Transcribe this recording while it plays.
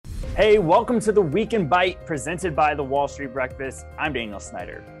Hey, welcome to the Week in Bite presented by the Wall Street Breakfast. I'm Daniel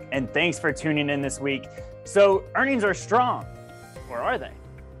Snyder, and thanks for tuning in this week. So earnings are strong, or are they?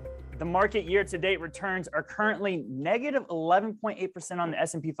 The market year-to-date returns are currently negative 11.8% on the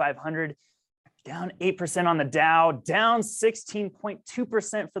S&P 500, down 8% on the Dow, down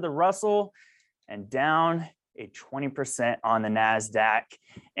 16.2% for the Russell, and down a 20% on the NASDAQ.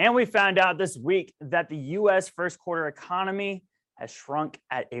 And we found out this week that the U.S. first quarter economy has shrunk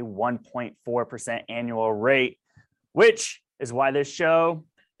at a 1.4% annual rate, which is why this show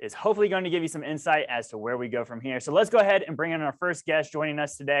is hopefully going to give you some insight as to where we go from here. So let's go ahead and bring in our first guest joining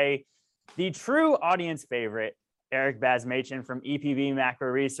us today, the true audience favorite, Eric Basmajian from EPB Macro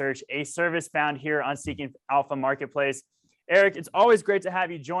Research, a service found here on Seeking Alpha Marketplace. Eric, it's always great to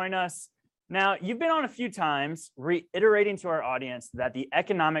have you join us. Now, you've been on a few times reiterating to our audience that the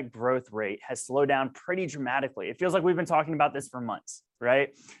economic growth rate has slowed down pretty dramatically. It feels like we've been talking about this for months, right?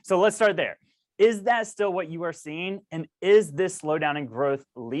 So let's start there. Is that still what you are seeing? And is this slowdown in growth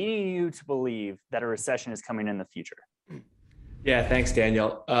leading you to believe that a recession is coming in the future? Yeah, thanks,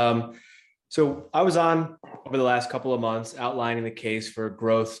 Daniel. So I was on over the last couple of months outlining the case for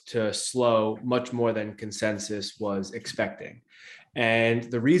growth to slow much more than consensus was expecting. And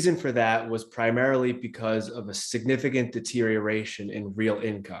the reason for that was primarily because of a significant deterioration in real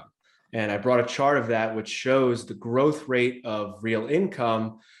income. And I brought a chart of that, which shows the growth rate of real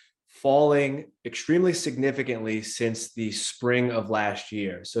income falling extremely significantly since the spring of last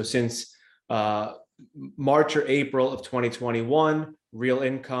year. So since March or April of 2021, real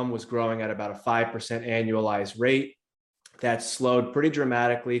income was growing at about a 5% annualized rate. That slowed pretty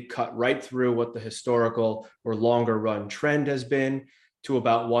dramatically, cut right through what the historical or longer run trend has been to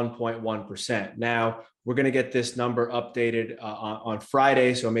about 1.1%. Now, we're going to get this number updated on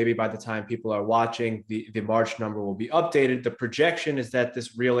Friday. So maybe by the time people are watching, the March number will be updated. The projection is that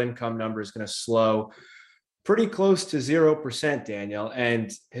this real income number is going to slow pretty close to 0%, Daniel.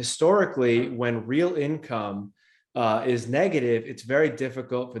 And historically, when real income is negative, it's very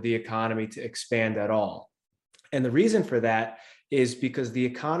difficult for the economy to expand at all. And the reason for that is because the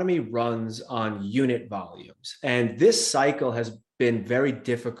economy runs on unit volumes. And this cycle has been very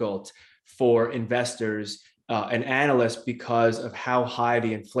difficult for investors and analysts because of how high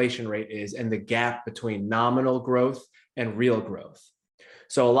the inflation rate is and the gap between nominal growth and real growth.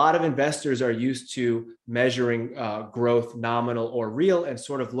 So a lot of investors are used to measuring growth, nominal or real, and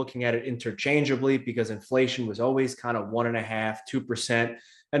sort of looking at it interchangeably because inflation was always kind of 1.5%, 2%.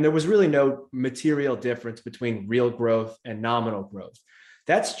 And there was really no material difference between real growth and nominal growth.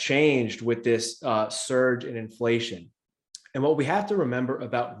 That's changed with this surge in inflation. And what we have to remember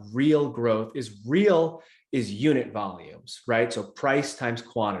about real growth is real is unit volumes, right? So price times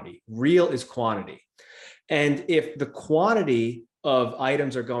quantity. Real is quantity. And if the quantity of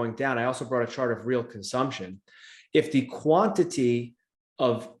items are going down, I also brought a chart of real consumption. If the quantity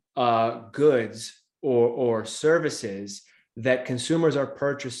of goods or services that consumers are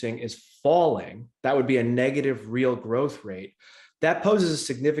purchasing is falling, that would be a negative real growth rate. That poses a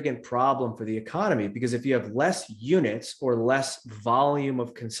significant problem for the economy because if you have less units or less volume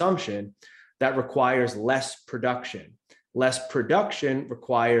of consumption, that requires less production. Less production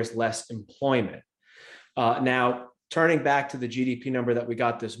requires less employment. Now, turning back to the GDP number that we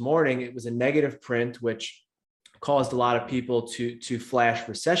got this morning, it was a negative print, which caused a lot of people to flash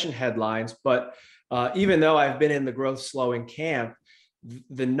recession headlines. But even though I've been in the growth slowing camp,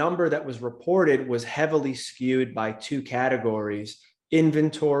 the number that was reported was heavily skewed by two categories,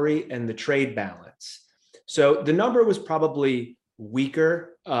 inventory and the trade balance. So the number was probably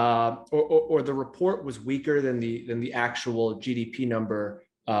weaker, or the report was weaker than the actual GDP number,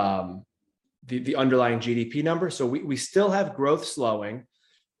 the underlying GDP number. So we still have growth slowing.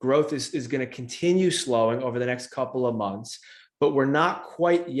 Growth is going to continue slowing over the next couple of months. But we're not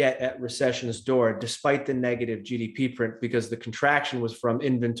quite yet at recession's door, despite the negative GDP print, because the contraction was from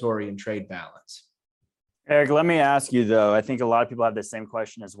inventory and trade balance. Eric, let me ask you, though, I think a lot of people have the same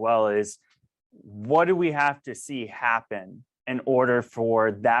question as well, is what do we have to see happen in order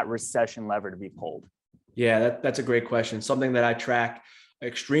for that recession lever to be pulled? Yeah, that's a great question. Something that I track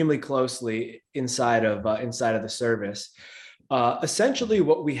extremely closely inside of the service. Essentially,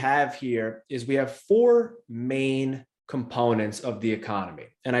 what we have here is we have four main components of the economy.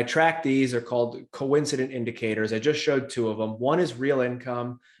 And I track these, are called coincident indicators. I just showed two of them. One is real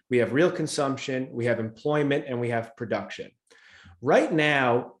income. We have real consumption, we have employment, and we have production. Right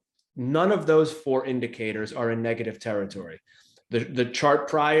now, none of those four indicators are in negative territory. The chart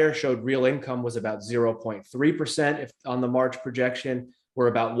prior showed real income was about 0.3% on the March projection. We're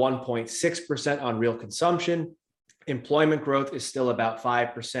about 1.6% on real consumption. Employment growth is still about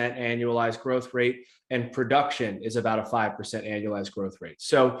 5% annualized growth rate, and production is about a 5% annualized growth rate.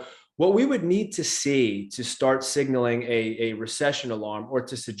 So what we would need to see to start signaling a recession alarm, or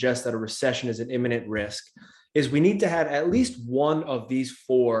to suggest that a recession is an imminent risk, is we need to have at least one of these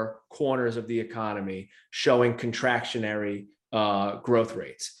four corners of the economy showing contractionary growth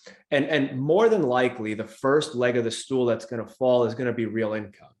rates. And more than likely, the first leg of the stool that's going to fall is going to be real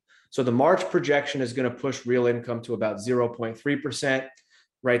income. So the March projection is going to push real income to about 0.3%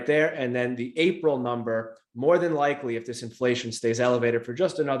 right there. And then the April number, more than likely, if this inflation stays elevated for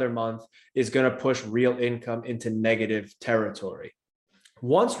just another month, is going to push real income into negative territory.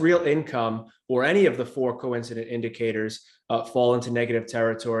 Once real income or any of the four coincident indicators fall into negative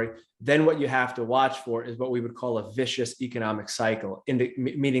territory, then what you have to watch for is what we would call a vicious economic cycle,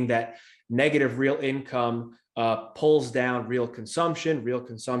 meaning that negative real income pulls down real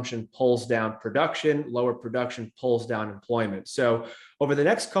consumption pulls down production, lower production pulls down employment. So over the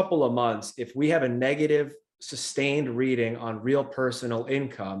next couple of months, if we have a negative sustained reading on real personal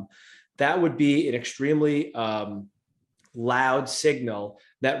income, that would be an extremely loud signal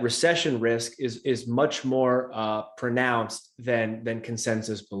that recession risk is much more pronounced than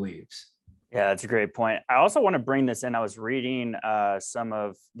consensus believes. Yeah, that's a great point. I also want to bring this in. I was reading some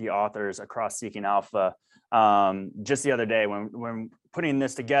of the authors across Seeking Alpha just the other day when putting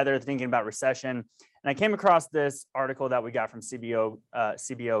this together, thinking about recession. And I came across this article that we got from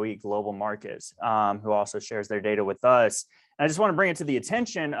CBOE Global Markets, who also shares their data with us. And I just want to bring it to the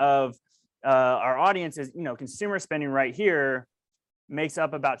attention of our audience is, consumer spending right here makes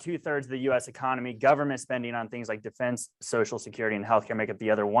up about 2/3 of the U.S. economy. Government spending on things like defense, social security, and healthcare make up the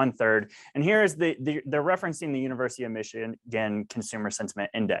other 1/3. And here is they're referencing the University of Michigan Consumer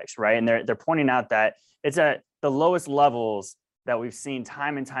Sentiment Index, right? And they're pointing out that it's at the lowest levels that we've seen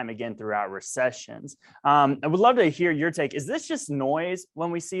time and time again throughout recessions. I would love to hear your take. Is this just noise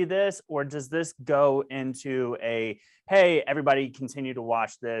when we see this, or does this go into hey, everybody continue to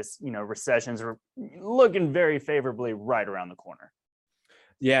watch this, recessions are looking very favorably right around the corner?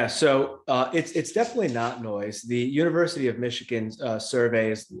 Yeah, so it's definitely not noise. The University of Michigan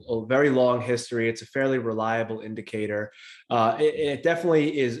survey is a very long history. It's a fairly reliable indicator. It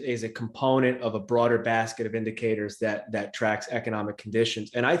definitely is a component of a broader basket of indicators that tracks economic conditions.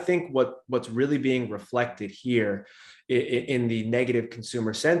 And I think what's really being reflected here in the negative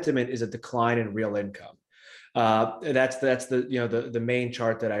consumer sentiment is a decline in real income. That's the main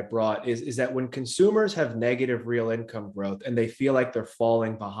chart that I brought is that when consumers have negative real income growth and they feel like they're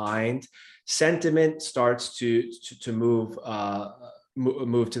falling behind, sentiment starts to move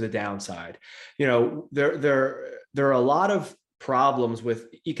to the downside. There are a lot of problems with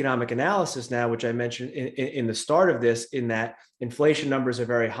economic analysis now, which I mentioned in the start of this, in that inflation numbers are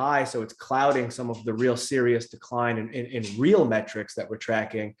very high, so it's clouding some of the real serious decline in real metrics that we're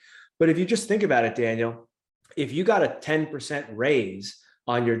tracking. But if you just think about it, Daniel, if you got a 10% raise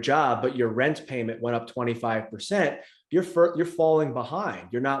on your job, but your rent payment went up 25%, you're falling behind.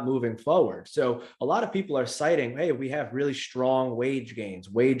 You're not moving forward. So a lot of people are citing, hey, we have really strong wage gains.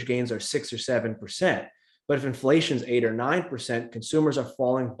 Wage gains are 6 or 7%. But if inflation's 8 or 9%, consumers are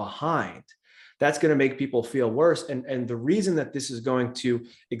falling behind. That's going to make people feel worse. And the reason that this is going to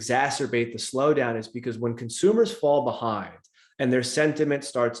exacerbate the slowdown is because when consumers fall behind and their sentiment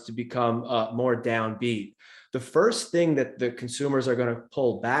starts to become more downbeat, the first thing that the consumers are going to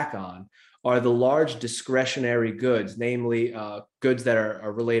pull back on are the large discretionary goods, namely goods that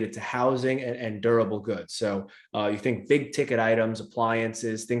are related to housing and durable goods. So you think big ticket items,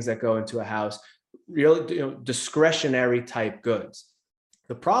 appliances, things that go into a house, really discretionary type goods.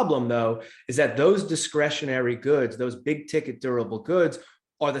 The problem, though, is that those discretionary goods, those big ticket durable goods,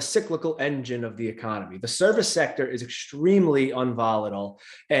 are the cyclical engine of the economy. The service sector is extremely unvolatile.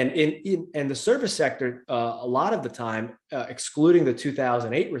 And in the service sector, a lot of the time, excluding the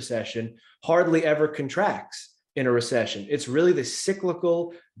 2008 recession, hardly ever contracts in a recession. It's really the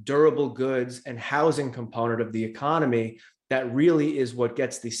cyclical, durable goods and housing component of the economy that really is what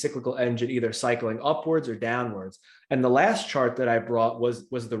gets the cyclical engine either cycling upwards or downwards. And the last chart that I brought was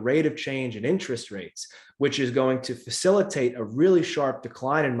the rate of change in interest rates, which is going to facilitate a really sharp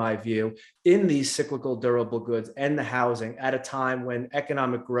decline, in my view, in these cyclical durable goods and the housing at a time when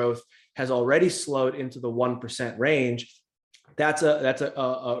economic growth has already slowed into the 1% range. That's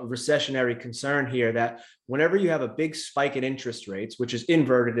a recessionary concern here, that whenever you have a big spike in interest rates, which is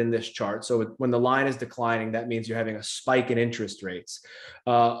inverted in this chart, so when the line is declining, that means you're having a spike in interest rates.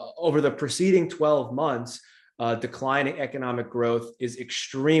 Over the preceding 12 months, declining economic growth is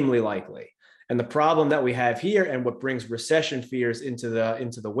extremely likely. And the problem that we have here, and what brings recession fears into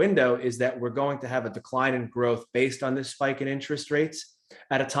the window, is that we're going to have a decline in growth based on this spike in interest rates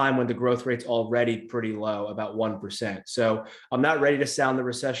at a time when the growth rate's already pretty low, about 1%. So I'm not ready to sound the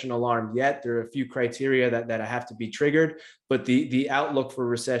recession alarm yet. There are a few criteria that have to be triggered, but the outlook for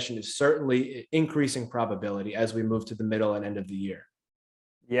recession is certainly increasing probability as we move to the middle and end of the year.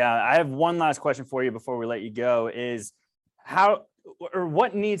 Yeah, I have one last question for you before we let you go, is how or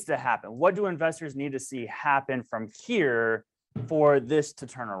what needs to happen? What do investors need to see happen from here for this to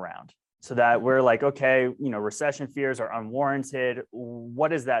turn around so that we're like, okay, recession fears are unwarranted?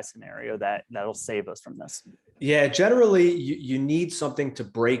 What is that scenario that'll save us from this? Yeah, generally you need something to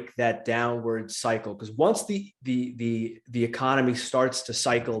break that downward cycle, because once the economy starts to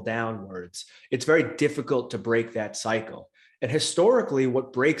cycle downwards, it's very difficult to break that cycle. And historically,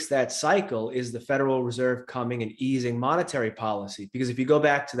 what breaks that cycle is the Federal Reserve coming and easing monetary policy. Because if you go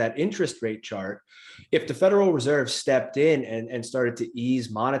back to that interest rate chart, if the Federal Reserve stepped in and started to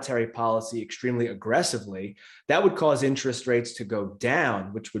ease monetary policy extremely aggressively, that would cause interest rates to go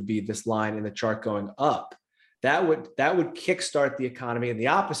down, which would be this line in the chart going up. That would kickstart the economy in the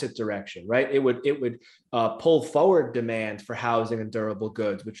opposite direction, right? It would pull forward demand for housing and durable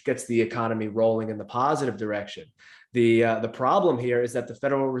goods, which gets the economy rolling in the positive direction. The problem here is that the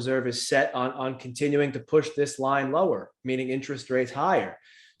Federal Reserve is set on continuing to push this line lower, meaning interest rates higher.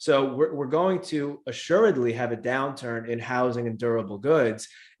 So we're going to assuredly have a downturn in housing and durable goods.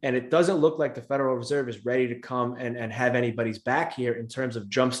 And it doesn't look like the Federal Reserve is ready to come and have anybody's back here in terms of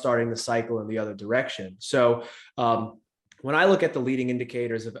jumpstarting the cycle in the other direction. So when I look at the leading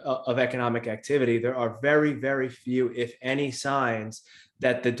indicators of economic activity, there are very, very few, if any, signs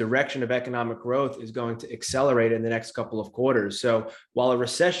that the direction of economic growth is going to accelerate in the next couple of quarters. So while a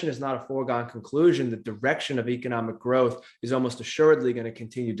recession is not a foregone conclusion, the direction of economic growth is almost assuredly going to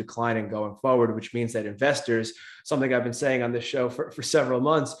continue declining going forward, which means that investors, something I've been saying on this show for several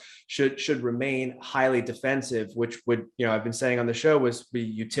months, should remain highly defensive, which would, I've been saying on the show, was be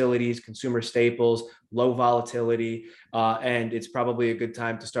utilities, consumer staples, low volatility, and it's probably a good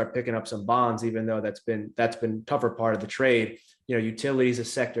time to start picking up some bonds, even though that's been tougher part of the trade. Utilities is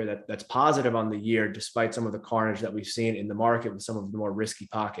a sector that's positive on the year, despite some of the carnage that we've seen in the market with some of the more risky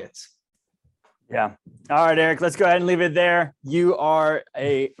pockets. Yeah. All right, Eric, let's go ahead and leave it there. You are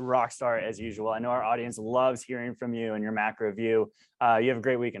a rock star as usual. I know our audience loves hearing from you and your macro view. You have a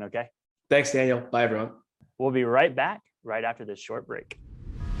great weekend, okay? Thanks, Daniel. Bye, everyone. We'll be right back right after this short break.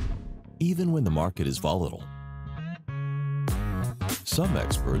 Even when the market is volatile, some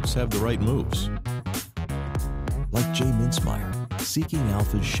experts have the right moves. Like Jay Mintzmeyer, Seeking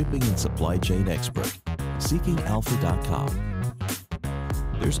Alpha's shipping and supply chain expert. SeekingAlpha.com.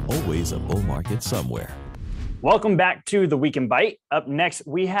 There's always a bull market somewhere. Welcome back to the Week in Bite. Up next,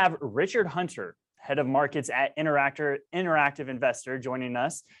 we have Richard Hunter, head of markets at Interactive Investor, joining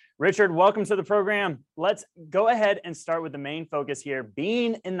us. Richard, welcome to the program. Let's go ahead and start with the main focus here,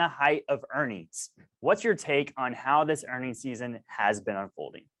 being in the height of earnings. What's your take on how this earnings season has been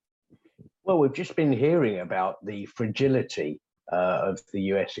unfolding? Well, we've just been hearing about the fragility of the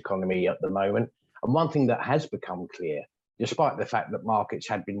US economy at the moment. And one thing that has become clear, despite the fact that markets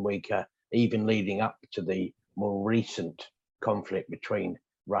had been weaker, even leading up to the more recent conflict between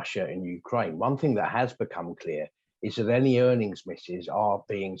Russia and Ukraine, one thing that has become clear is that any earnings misses are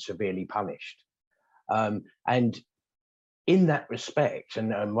being severely punished. And in that respect,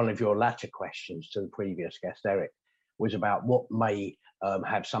 and one of your latter questions to the previous guest, Eric, was about what may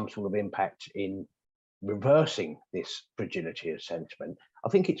have some sort of impact in reversing this fragility of sentiment. I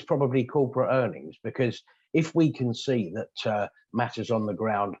think it's probably corporate earnings, because if we can see that matters on the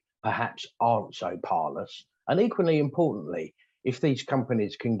ground perhaps aren't so parlous, and equally importantly, if these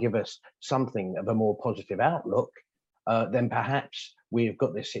companies can give us something of a more positive outlook, then perhaps we've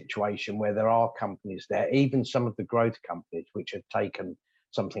got this situation where there are companies there, even some of the growth companies which have taken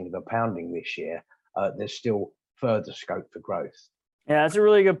something of a pounding this year, there's still further scope for growth. Yeah, that's a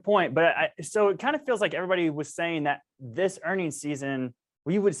really good point. But so it kind of feels like everybody was saying that this earnings season,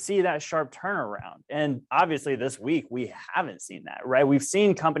 we would see that sharp turnaround. And obviously this week, we haven't seen that, right? We've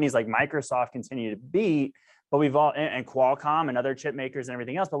seen companies like Microsoft continue to beat, but and Qualcomm and other chip makers and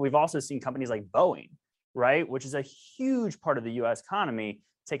everything else, but we've also seen companies like Boeing, right? Which is a huge part of the US economy,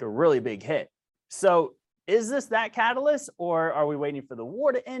 take a really big hit. So is this that catalyst, or are we waiting for the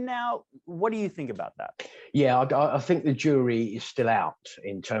war to end now? What do you think about that? Yeah, I think the jury is still out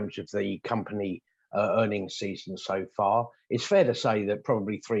in terms of the company earnings season so far. It's fair to say that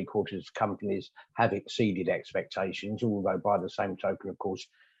probably 3/4 of companies have exceeded expectations, although by the same token, of course,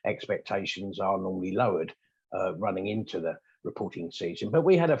 expectations are normally lowered running into the reporting season. But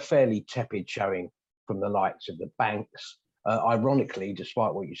we had a fairly tepid showing from the likes of the banks. Ironically,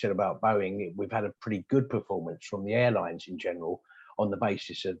 despite what you said about Boeing, we've had a pretty good performance from the airlines in general on the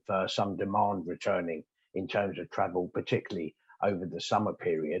basis of some demand returning in terms of travel, particularly over the summer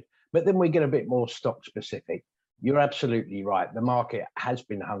period. But then we get a bit more stock specific. You're absolutely right. The market has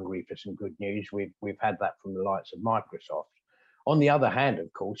been hungry for some good news. We've had that from the likes of Microsoft. On the other hand,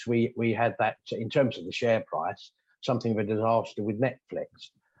 of course, we had that in terms of the share price, something of a disaster with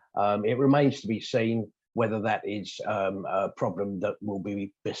Netflix. It remains to be seen whether that is a problem that will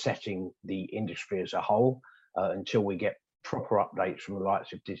be besetting the industry as a whole until we get proper updates from the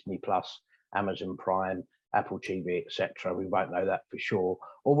likes of Disney Plus, Amazon Prime, Apple TV, etc. We won't know that for sure,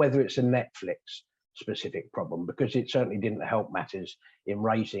 or whether it's a Netflix specific problem, because it certainly didn't help matters in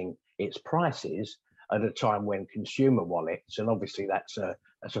raising its prices at a time when consumer wallets, and obviously that's a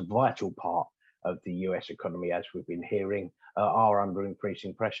vital part of the US economy, as we've been hearing, are under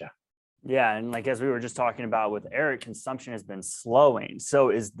increasing pressure. Yeah, and like as we were just talking about with Eric, consumption has been slowing. So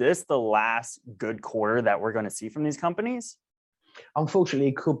is this the last good quarter that we're going to see from these companies? Unfortunately,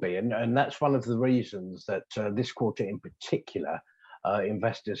 it could be, and that's one of the reasons that this quarter in particular,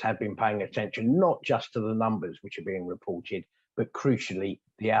 investors have been paying attention, not just to the numbers which are being reported, but crucially,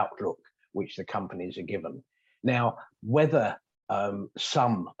 the outlook which the companies are given. Now, whether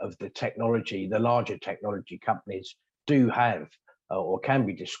some of the larger technology companies do have or can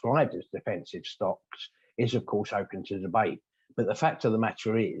be described as defensive stocks is, of course, open to debate. But the fact of the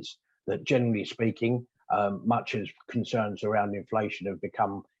matter is that, generally speaking, much as concerns around inflation have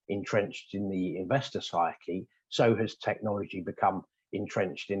become entrenched in the investor psyche, so has technology become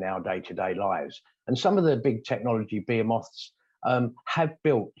entrenched in our day-to-day lives. And some of the big technology behemoths have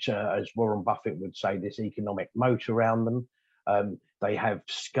built, as Warren Buffett would say, this economic moat around them. They have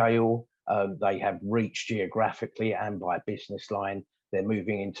scale, they have reach geographically and by business line. They're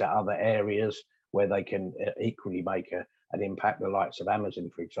moving into other areas where they can equally make an impact. The likes of Amazon,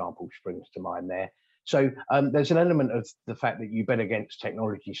 for example, springs to mind there. So there's an element of the fact that you bet against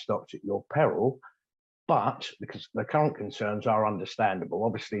technology stocks at your peril, but because the current concerns are understandable.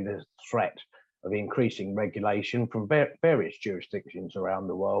 Obviously, there's a threat of increasing regulation from various jurisdictions around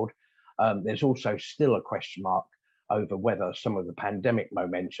the world. There's also still a question mark over whether some of the pandemic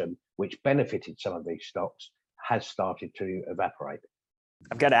momentum, which benefited some of these stocks, has started to evaporate.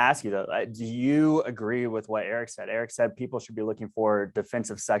 I've got to ask you though, do you agree with what Eric said? Eric said people should be looking for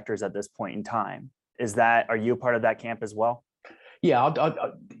defensive sectors at this point in time. Are you a part of that camp as well? Yeah,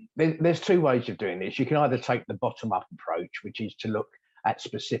 there's two ways of doing this. You can either take the bottom-up approach, which is to look at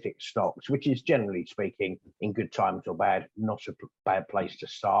specific stocks, which is generally speaking, in good times or bad, not a bad place to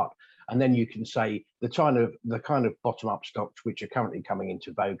start. And then you can say the kind of bottom-up stocks which are currently coming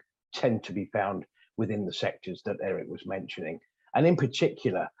into vogue tend to be found within the sectors that Eric was mentioning. And in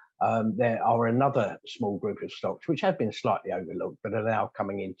particular, there are another small group of stocks which have been slightly overlooked, but are now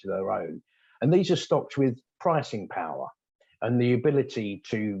coming into their own. And these are stocks with pricing power and the ability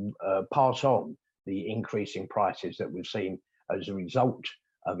to pass on the increasing prices that we've seen as a result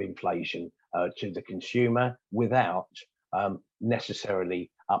of inflation to the consumer without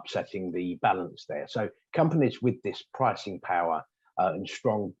necessarily upsetting the balance there. So companies with this pricing power and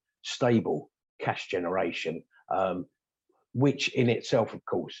strong, stable cash generation, which in itself, of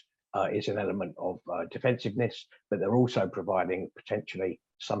course, is an element of defensiveness, but they're also providing potentially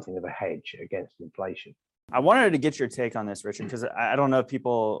something of a hedge against inflation. I wanted to get your take on this, Richard, because I don't know if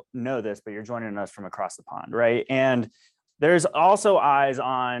people know this, but you're joining us from across the pond, right? And there's also eyes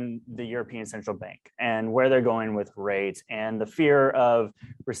on the European Central Bank and where they're going with rates and the fear of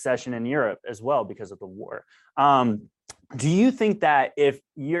recession in Europe as well because of the war. Do you think that if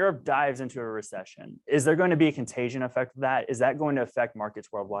Europe dives into a recession, is there going to be a contagion effect of that? Is that going to affect markets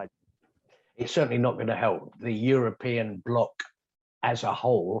worldwide? It's certainly not going to help. The European bloc as a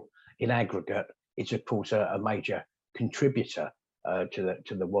whole, in aggregate, is of course a major contributor to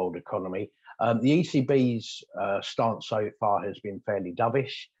the world economy. The ECB's stance so far has been fairly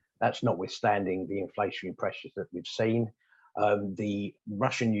dovish. That's notwithstanding the inflationary pressures that we've seen. The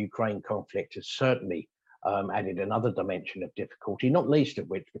Russian-Ukraine conflict has certainly added another dimension of difficulty, not least of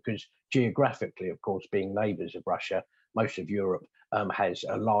which because geographically, of course, being neighbours of Russia, most of Europe has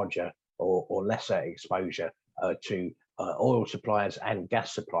a larger or lesser exposure to oil suppliers and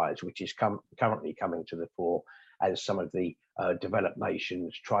gas suppliers, which is currently coming to the fore as some of the developed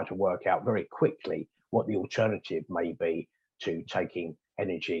nations try to work out very quickly what the alternative may be to taking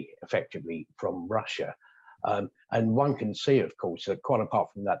energy effectively from Russia. And one can see, of course, that quite apart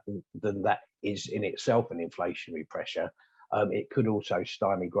from that, that is in itself an inflationary pressure. it could also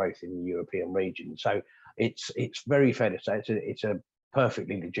stymie growth in the European region. So it's very fair to say it's a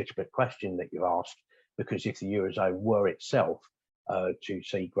perfectly legitimate question that you've asked, because if the Eurozone were itself to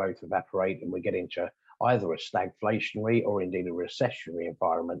see growth evaporate and we get into either a stagflationary or indeed a recessionary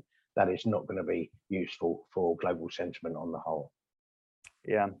environment, that is not going to be useful for global sentiment on the whole.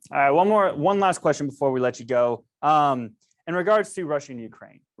 Yeah. All right. One last question before we let you go. In regards to Russia and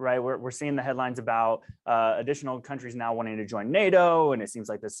Ukraine, right? We're seeing the headlines about additional countries now wanting to join NATO, and it seems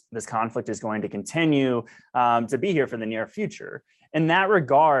like this conflict is going to continue to be here for the near future. In that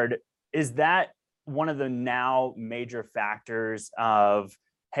regard, is that one of the now major factors of,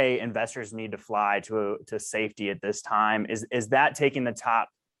 hey, investors need to fly to safety at this time? Is that taking the top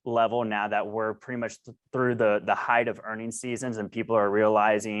level now that we're pretty much through the height of earnings seasons and people are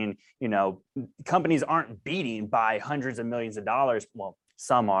realizing, companies aren't beating by hundreds of millions of dollars? Well,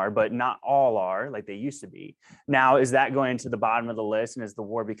 some are, but not all are like they used to be. Now, is that going to the bottom of the list, and is the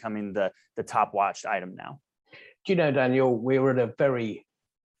war becoming the top watched item now? Do you know, Daniel, we're at a very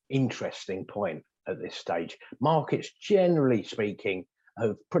interesting point at this stage. Markets, generally speaking,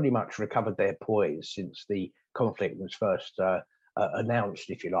 have pretty much recovered their poise since the conflict was first announced,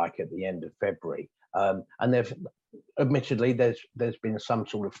 if you like, at the end of February. And admittedly, there's been some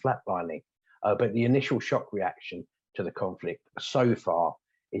sort of flatlining, but the initial shock reaction to the conflict so far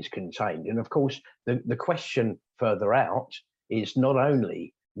is contained. And of course, the question further out is not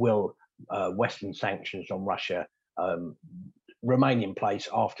only will Western sanctions on Russia remain in place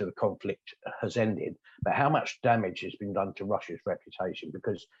after the conflict has ended, but how much damage has been done to Russia's reputation?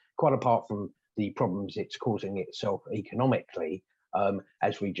 Because quite apart from the problems it's causing itself economically,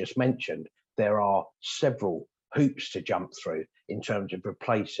 as we just mentioned, there are several hoops to jump through in terms of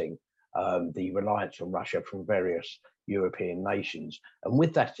replacing the reliance on Russia from various European nations. And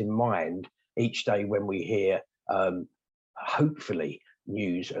with that in mind, each day when we hear, hopefully,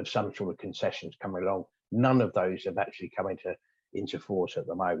 news of some sort of concessions coming along, none of those have actually come into force at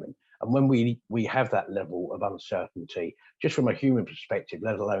the moment. And when we have that level of uncertainty, just from a human perspective,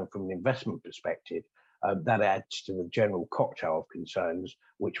 let alone from an investment perspective, that adds to the general cocktail of concerns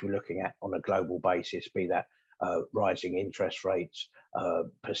which we're looking at on a global basis, be that rising interest rates,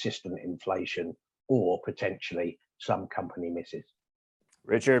 persistent inflation, or potentially some company misses.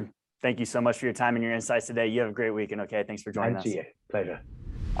 Richard, thank you so much for your time and your insights today. You have a great weekend. Okay, thanks for joining us. Thank you. Pleasure.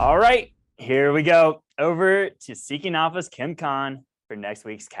 All right, here we go. Over to Seeking Alpha's Kim Khan for next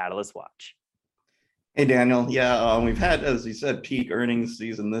week's Catalyst Watch. Hey, Daniel. Yeah, we've had, as you said, peak earnings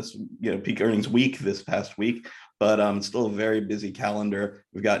season peak earnings week this past week, but still a very busy calendar.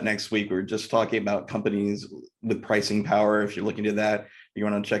 We've got next week. We're just talking about companies with pricing power. If you're looking to that, you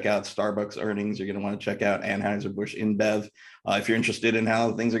want to check out Starbucks earnings. You're going to want to check out Anheuser-Busch InBev. If you're interested in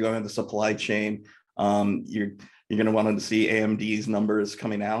how things are going in the supply chain, you're going to want to see AMD's numbers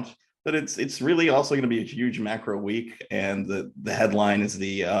coming out. But it's really also going to be a huge macro week, and the headline is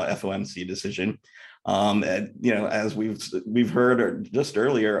the FOMC decision. As we've heard just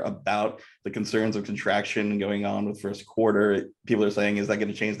earlier about the concerns of contraction going on with first quarter, people are saying, is that going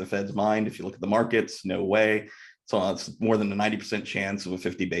to change the Fed's mind? If you look at the markets, no way. So it's more than a 90% chance of a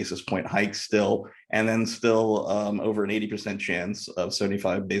 50 basis point hike still, and then still over an 80% chance of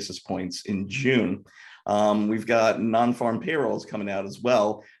 75 basis points in June. We've got non-farm payrolls coming out as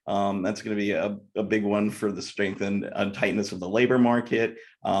well. That's going to be a big one for the strength and tightness of the labor market.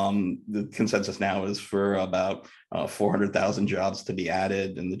 The consensus now is for about 400,000 jobs to be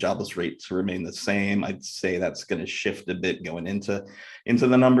added, and the jobless rate to remain the same. I'd say that's going to shift a bit going into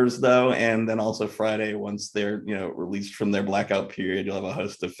the numbers, though. And then also Friday, once they're released from their blackout period, you'll have a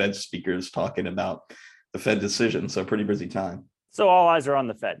host of Fed speakers talking about the Fed decision. So pretty busy time. So all eyes are on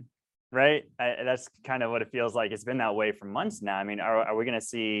the Fed. Right. That's kind of what it feels like. It's been that way for months now. I mean, are we going to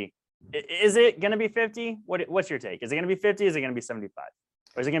see, is it going to be 50? What's your take? Is it going to be 50? Is it going to be 75?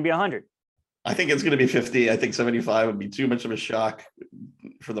 Or is it going to be 100? I think it's going to be 50. I think 75 would be too much of a shock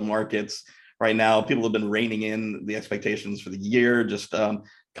for the markets. Right now, people have been reining in the expectations for the year, just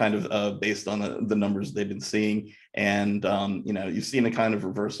kind of based on the numbers they've been seeing. And, you've seen a kind of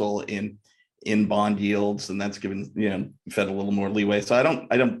reversal in bond yields, and that's given Fed a little more leeway. So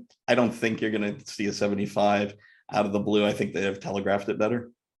I don't think you're going to see a 75 out of the blue. I think they have telegraphed it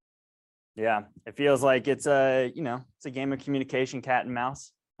better. Yeah, it feels like it's a game of communication, cat and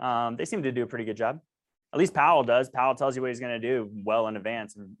mouse. They seem to do a pretty good job. At least Powell does. Powell tells you what he's going to do well in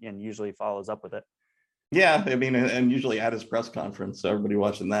advance, and usually follows up with it. Yeah, I mean, and usually at his press conference. So everybody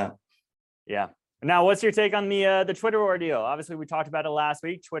watching that. Yeah. Now, what's your take on the Twitter ordeal? Obviously, we talked about it last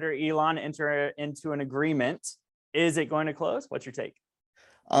week. Twitter, Elon enter into an agreement. Is it going to close? What's your take?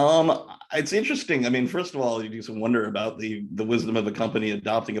 It's interesting. I mean, first of all, you do wonder about the wisdom of a company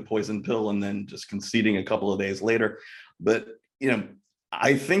adopting a poison pill and then just conceding a couple of days later. But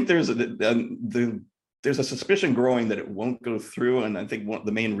I think there's a suspicion growing that it won't go through, and I think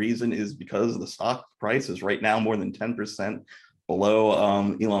the main reason is because the stock price is right now more than 10%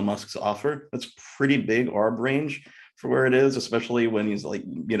 below Elon Musk's offer. That's pretty big arb range for where it is, especially when he's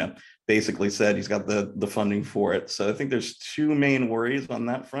basically said he's got the funding for it. So I think there's two main worries on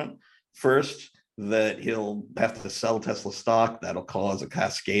that front. First, that he'll have to sell Tesla stock. That'll cause a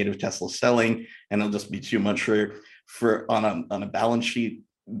cascade of Tesla selling, and it'll just be too much for on a balance sheet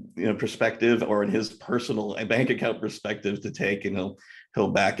perspective, or in his personal bank account perspective to take, and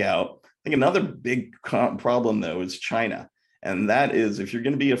he'll back out. I think another big problem though is China, and that is if you're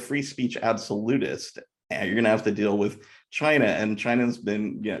going to be a free speech absolutist, you're going to have to deal with China, and China's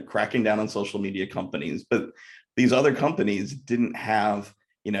been cracking down on social media companies, but these other companies didn't have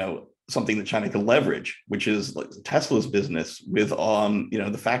something that China could leverage, which is like Tesla's business with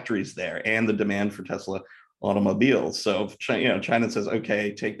the factories there and the demand for Tesla automobiles. So if China says,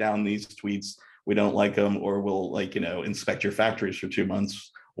 okay, take down these tweets, we don't like them, or we'll inspect your factories for 2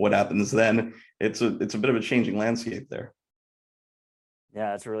 months, what happens then? It's a bit of a changing landscape there.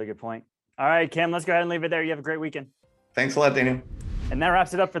 Yeah, that's a really good point. All right, Kim, let's go ahead and leave it there. You have a great weekend. Thanks a lot, Daniel. And that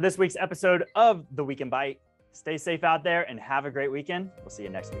wraps it up for this week's episode of The Week in Byte. Stay safe out there and have a great weekend. We'll see you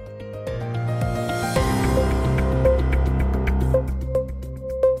next week.